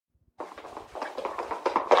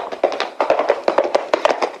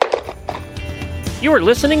You are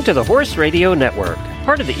listening to the Horse Radio Network,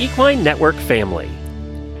 part of the Equine Network family.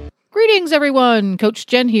 Greetings, everyone. Coach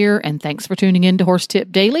Jen here, and thanks for tuning in to Horse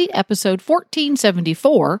Tip Daily, episode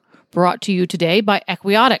 1474, brought to you today by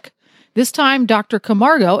Equiotic. This time, Dr.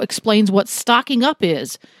 Camargo explains what stocking up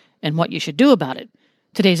is and what you should do about it.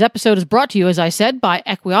 Today's episode is brought to you, as I said, by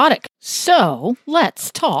Equiotic. So,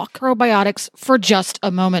 let's talk probiotics for just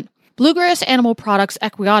a moment. Bluegrass Animal Products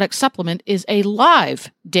Equiotic Supplement is a live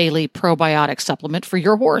daily probiotic supplement for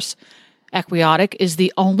your horse. Equiotic is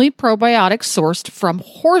the only probiotic sourced from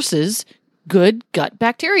horses' good gut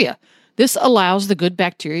bacteria. This allows the good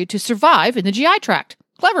bacteria to survive in the GI tract.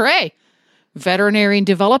 Clever, eh? Veterinarian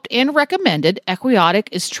developed and recommended, Equiotic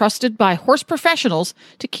is trusted by horse professionals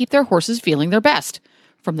to keep their horses feeling their best.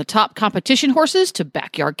 From the top competition horses to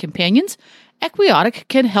backyard companions, Equiotic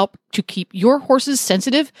can help to keep your horse's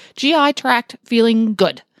sensitive GI tract feeling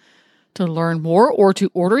good. To learn more or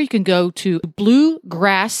to order, you can go to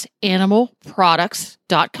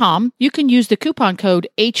bluegrassanimalproducts.com. You can use the coupon code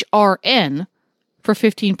HRN for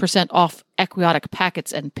 15% off Equiotic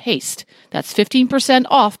packets and paste. That's 15%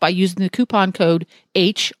 off by using the coupon code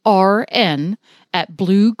HRN at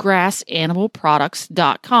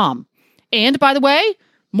bluegrassanimalproducts.com. And by the way,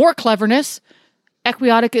 more cleverness,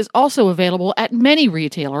 Equiotic is also available at many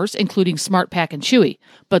retailers, including SmartPak and Chewy,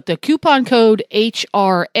 but the coupon code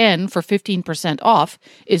HRN for 15% off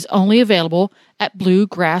is only available at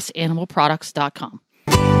bluegrassanimalproducts.com.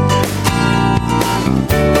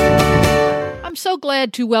 I'm so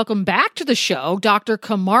glad to welcome back to the show Dr.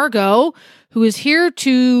 Camargo, who is here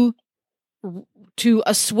to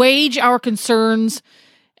assuage our concerns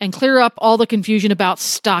and clear up all the confusion about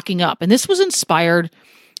stocking up. And this was inspired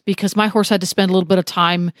because my horse had to spend a little bit of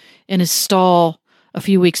time in his stall a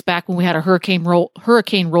few weeks back when we had a hurricane roll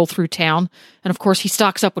through town. And of course, he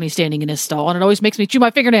stocks up when he's standing in his stall, and it always makes me chew my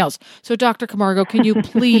fingernails. So, Dr. Camargo, can you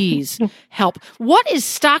please help? What is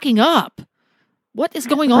stocking up? What is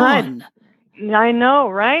going on? I know,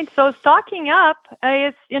 right? So stocking up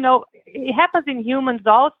is, it happens in humans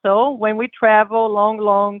also when we travel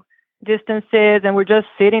long distances and we're just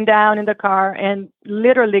sitting down in the car, and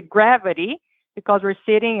literally gravity, because we're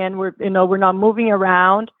sitting and we're not moving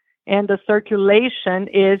around, and the circulation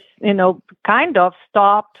is, kind of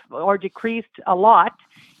stopped or decreased a lot.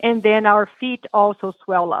 And then our feet also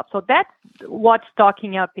swell up. So that's what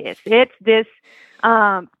stocking up is. It's this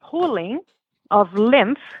pooling of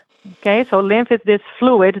lymph. Okay, so lymph is this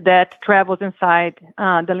fluid that travels inside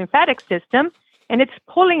the lymphatic system, and it's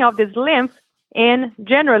pulling of this lymph, and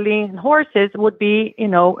generally in horses would be,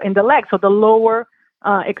 in the legs, so the lower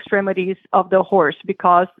extremities of the horse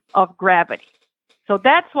because of gravity. So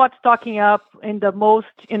that's what stocking up in the most,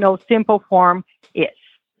 simple form is.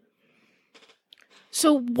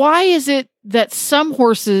 So why is it that some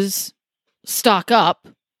horses stock up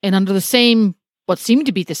and under what seem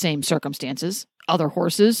to be the same circumstances, other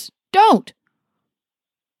horses don't?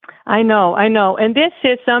 I know. And this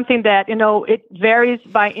is something that, it varies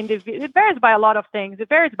by individual. It varies by a lot of things. It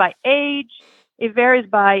varies by age. It varies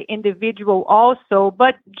by individual also.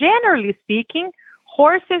 But generally speaking,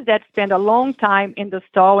 horses that spend a long time in the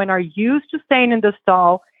stall and are used to staying in the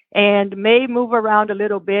stall and may move around a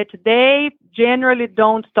little bit, they generally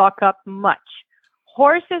don't stock up much.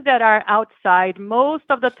 Horses that are outside most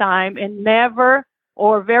of the time and never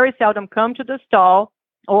or very seldom come to the stall,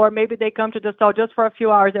 or maybe they come to the stall just for a few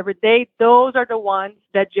hours every day, those are the ones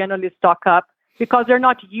that generally stock up because they're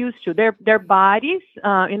not used to. Their bodies,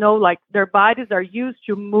 their bodies are used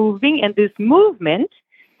to moving, and this movement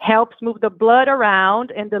helps move the blood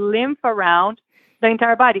around and the lymph around the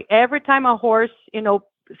entire body. Every time a horse,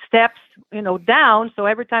 steps, down, so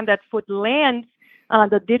every time that foot lands on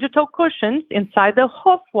the digital cushions inside the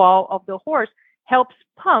hoof wall of the horse helps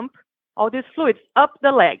pump all these fluids up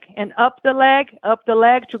the leg and up the leg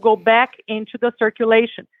to go back into the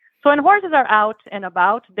circulation. So when horses are out and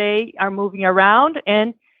about, they are moving around,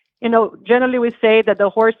 and generally we say that the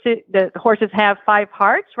horses have 5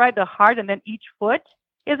 hearts, right? The heart, and then each foot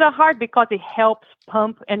is a heart because it helps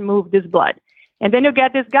pump and move this blood. And then you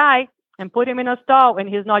get this guy and put him in a stall, and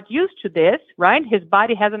he's not used to this, right? His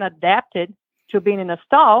body hasn't adapted to being in a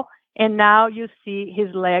stall, and now you see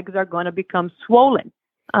his legs are going to become swollen.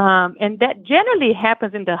 And that generally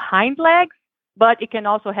happens in the hind legs, but it can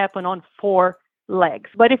also happen on 4 legs.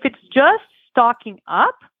 But if it's just stocking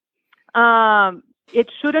up, it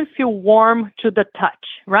shouldn't feel warm to the touch,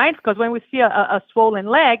 right? Because when we see a swollen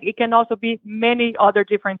leg, it can also be many other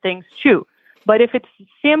different things too. But if it's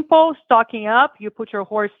simple stocking up, you put your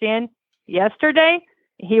horse in yesterday,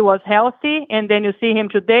 he was healthy, and then you see him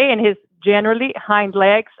today, and his generally hind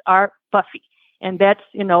legs are puffy. And that's,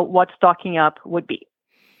 what stocking up would be.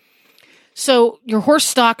 So your horse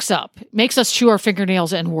stocks up, makes us chew our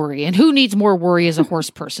fingernails and worry. And who needs more worry as a horse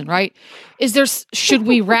person, right? Should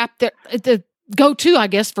we wrap the go-to, I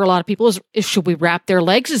guess, for a lot of people is should we wrap their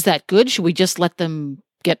legs? Is that good? Should we just let them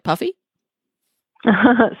get puffy?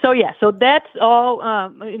 So that's all,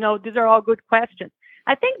 these are all good questions.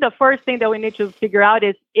 I think the first thing that we need to figure out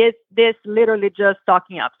is this literally just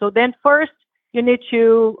stocking up? So then first, you need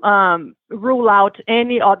to rule out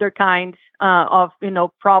any other kinds of,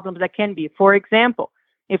 problems that can be. For example,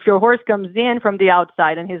 if your horse comes in from the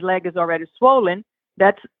outside and his leg is already swollen,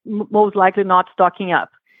 that's most likely not stocking up.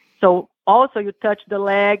 So also you touch the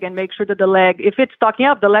leg and make sure that the leg, if it's stocking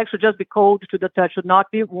up, the leg should just be cold to the touch, should not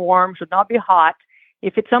be warm, should not be hot.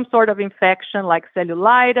 If it's some sort of infection like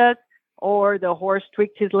cellulitis, or the horse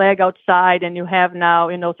tweaked his leg outside and you have now,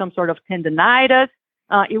 some sort of tendinitis,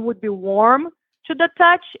 it would be warm to the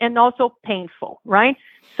touch and also painful, right?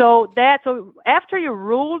 So after you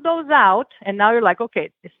rule those out, and now you're like,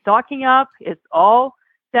 okay, it's stocking up, it's all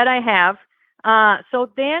that I have.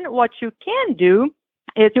 So then what you can do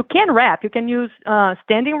is you can wrap. You can use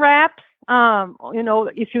standing wraps.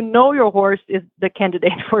 If your horse is the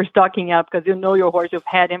candidate for stocking up because your horse, you've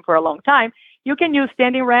had him for a long time, you can use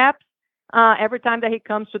standing wraps every time that he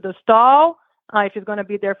comes to the stall. If he's going to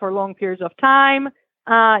be there for long periods of time,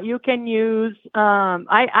 you can use.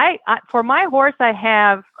 For my horse, I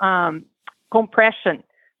have compression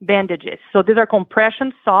bandages. So these are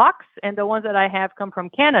compression socks, and the ones that I have come from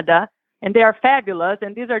Canada, and they are fabulous.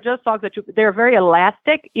 And these are just socks they're very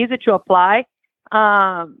elastic, easy to apply.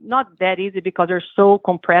 Not that easy because they're so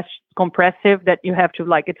compressive that you have to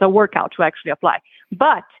it's a workout to actually apply.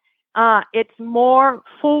 But it's more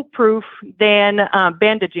foolproof than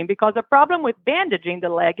bandaging, because the problem with bandaging the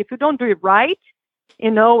leg, if you don't do it right,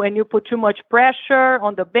 and you put too much pressure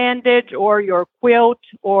on the bandage or your quilt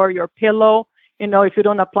or your pillow, if you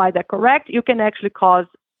don't apply that correct, you can actually cause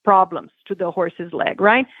problems to the horse's leg,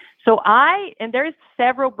 right? So and there's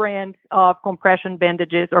several brands of compression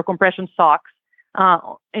bandages or compression socks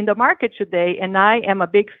in the market today, and I am a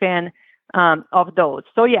big fan of those.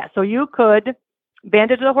 So you could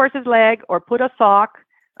bandage the horse's leg or put a sock,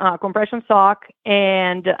 compression sock,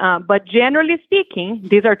 and but generally speaking,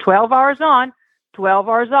 these are 12 hours on, 12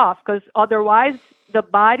 hours off, because otherwise the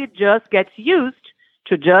body just gets used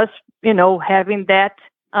to just having that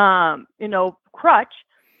crutch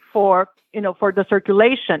for the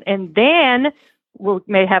circulation, and then we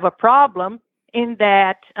may have a problem in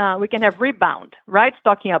that we can have rebound, right?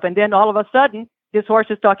 Stocking up. And then all of a sudden, this horse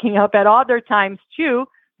is stocking up at other times too,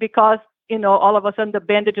 because, all of a sudden the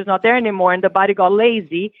bandage is not there anymore and the body got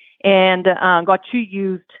lazy and got too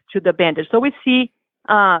used to the bandage. So we see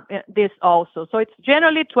this also. So it's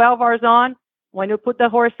generally 12 hours on. When you put the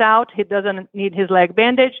horse out, he doesn't need his leg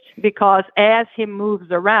bandaged, because as he moves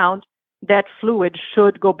around, that fluid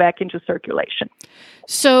should go back into circulation.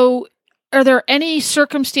 So are there any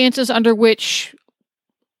circumstances under which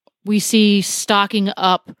we see stocking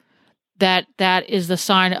up that is the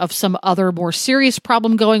sign of some other more serious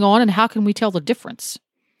problem going on, and how can we tell the difference?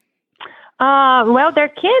 Well, there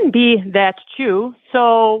can be that too.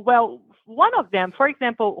 So, one of them, for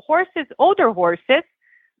example, older horses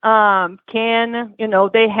can,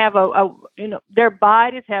 they have their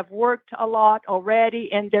bodies have worked a lot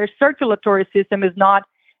already, and their circulatory system is not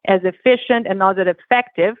as efficient and not as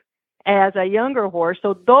effective as a younger horse.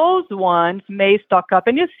 So those ones may stock up,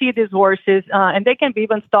 and you see these horses, and they can be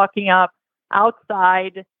even stocking up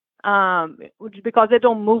outside, because they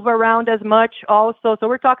don't move around as much also. So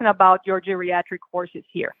we're talking about your geriatric horses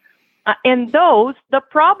here. And those, the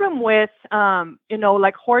problem with,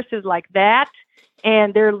 horses like that,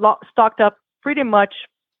 and they're stocked up pretty much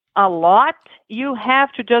a lot, you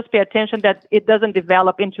have to just pay attention that it doesn't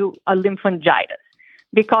develop into a lymphangitis,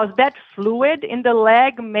 because that fluid in the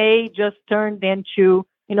leg may just turn into,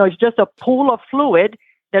 it's just a pool of fluid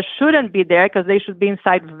that shouldn't be there, because they should be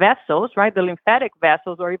inside vessels, right? The lymphatic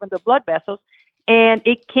vessels or even the blood vessels. And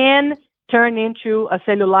it can turn into a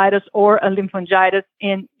cellulitis or a lymphangitis,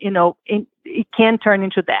 and, it can turn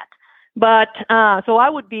into that. But, so I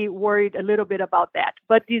would be worried a little bit about that.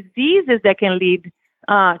 But diseases that can lead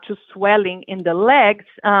to swelling in the legs,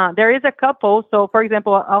 there is a couple. So, for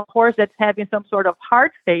example, a horse that's having some sort of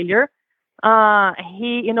heart failure,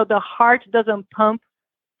 the heart doesn't pump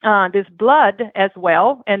this blood as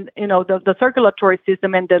well. And, the circulatory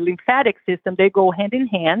system and the lymphatic system, they go hand in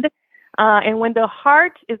hand. And when the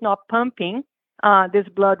heart is not pumping this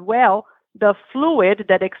blood well, the fluid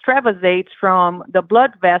that extravasates from the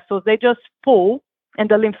blood vessels, they just pull, and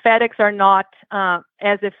the lymphatics are not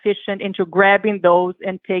as efficient into grabbing those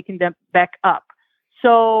and taking them back up.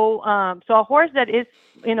 So, so a horse that is,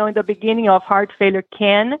 in the beginning of heart failure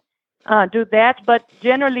can do that, but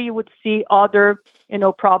generally you would see other,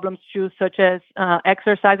 problems too, such as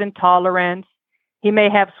exercise intolerance. He may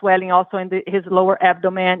have swelling also in his lower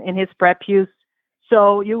abdomen, in his prepuce.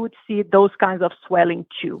 So you would see those kinds of swelling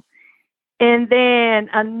too. And then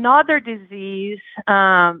another disease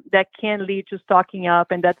that can lead to stocking up,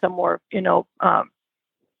 and that's a more,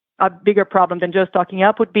 a bigger problem than just stocking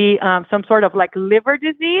up, would be some sort of like liver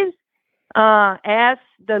disease, as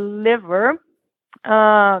the liver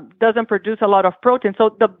doesn't produce a lot of protein.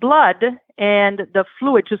 So the blood and the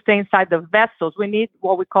fluid to stay inside the vessels, we need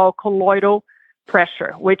what we call colloidal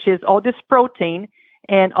pressure, which is all this protein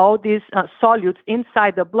and all these solutes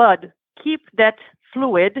inside the blood keep that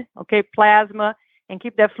fluid, plasma, and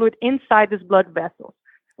keep that fluid inside these blood vessels.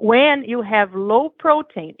 When you have low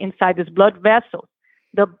protein inside these blood vessels,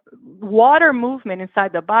 the water movement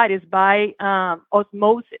inside the body is by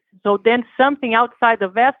osmosis. So then something outside the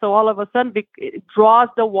vessel all of a sudden it draws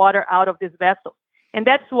the water out of this vessel. And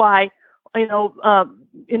that's why,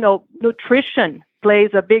 nutrition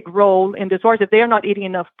plays a big role in this horse. If they are not eating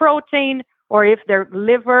enough protein, or if their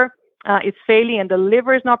liver is failing and the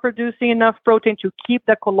liver is not producing enough protein to keep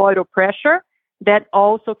the colloidal pressure, that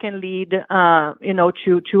also can lead,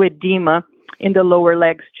 to edema in the lower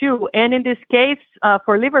legs too. And in this case,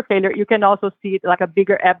 for liver failure, you can also see like a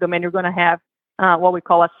bigger abdomen. You're going to have what we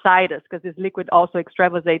call ascites, because this liquid also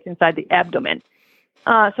extravasates inside the abdomen.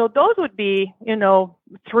 So those would be,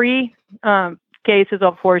 3 cases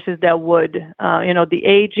of horses that would, the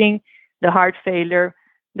aging, the heart failure,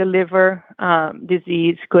 the liver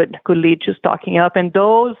disease could lead to stocking up. And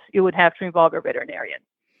those you would have to involve a veterinarian.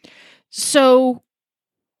 So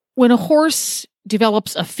when a horse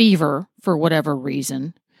develops a fever for whatever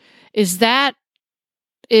reason,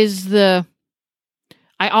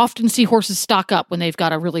 I often see horses stock up when they've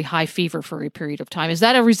got a really high fever for a period of time. Is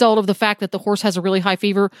that a result of the fact that the horse has a really high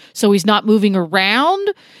fever, so he's not moving around?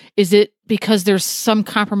 Is it because there's some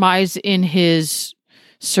compromise in his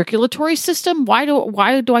circulatory system? Why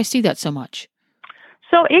do I see that so much?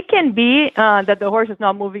 So it can be that the horse is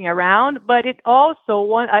not moving around, but it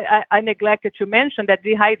also, I neglected to mention that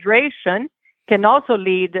dehydration can also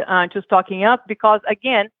lead to stocking up, because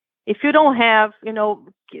again, if you don't have,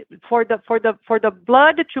 for the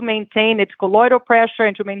blood to maintain its colloidal pressure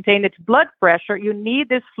and to maintain its blood pressure, you need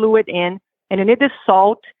this fluid in, and you need this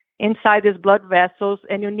salt inside these blood vessels,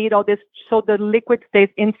 and you need all this so the liquid stays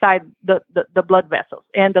inside the blood vessels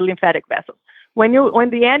and the lymphatic vessels. When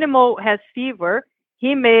the animal has fever,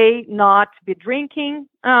 he may not be drinking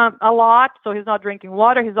a lot, so he's not drinking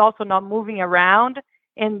water. He's also not moving around,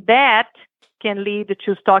 and that can lead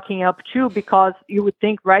to stocking up too, because you would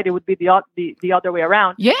think, right, it would be the other way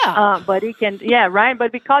around. Yeah. But he can, yeah, right.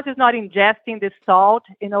 But because he's not ingesting this salt,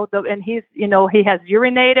 and he's, he has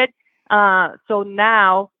urinated, so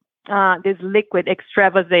now this liquid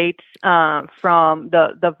extravasates from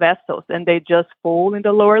the vessels, and they just fall in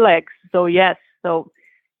the lower legs. So yes, so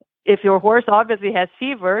if your horse obviously has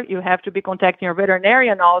fever, you have to be contacting your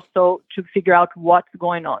veterinarian also to figure out what's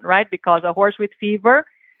going on, right? Because a horse with fever,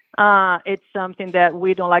 it's something that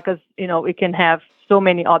we don't like, because, it can have so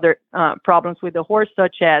many other problems with the horse,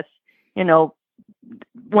 such as,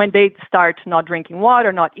 when they start not drinking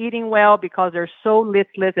water, not eating well, because they're so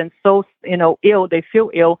listless and so, ill, they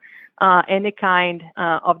feel ill. Any kind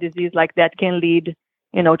of disease like that can lead,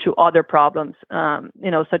 to other problems,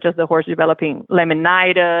 such as the horse developing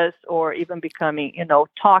laminitis or even becoming,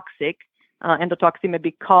 toxic, endotoxemia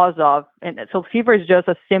because of, and so fever is just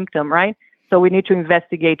a symptom, right? So we need to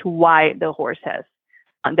investigate why the horse has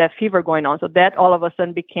that fever going on. So that all of a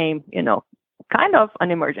sudden became, kind of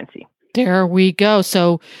an emergency. There we go.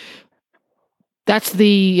 So that's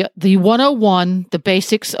the 101, the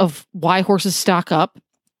basics of why horses stock up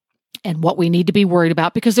and what we need to be worried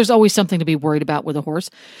about, because there's always something to be worried about with a horse.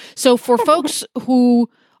 So for folks who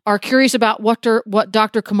are curious about what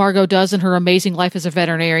Dr. Camargo does in her amazing life as a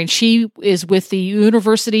veterinarian, she is with the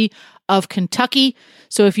University of Kentucky.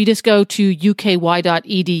 So if you just go to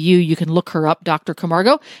uky.edu, you can look her up, Dr.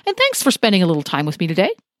 Camargo. And thanks for spending a little time with me today.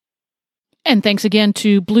 And thanks again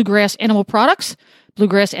to Bluegrass Animal Products.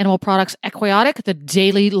 Bluegrass Animal Products Equiotic, the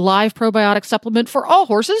daily live probiotic supplement for all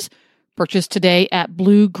horses. Purchase today at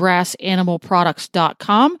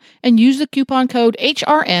bluegrassanimalproducts.com and use the coupon code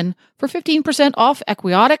HRN for 15% off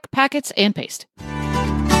Equiotic packets and paste.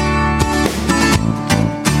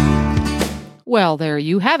 Well, there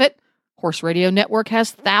you have it. Horse Radio Network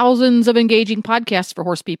has thousands of engaging podcasts for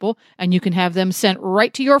horse people, and you can have them sent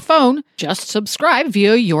right to your phone. Just subscribe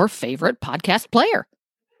via your favorite podcast player.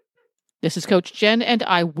 This is Coach Jen, and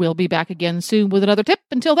I will be back again soon with another tip.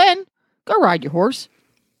 Until then, go ride your horse.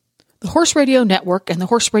 The Horse Radio Network and the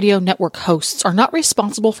Horse Radio Network hosts are not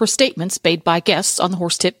responsible for statements made by guests on the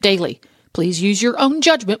Horse Tip Daily. Please use your own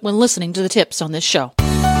judgment when listening to the tips on this show.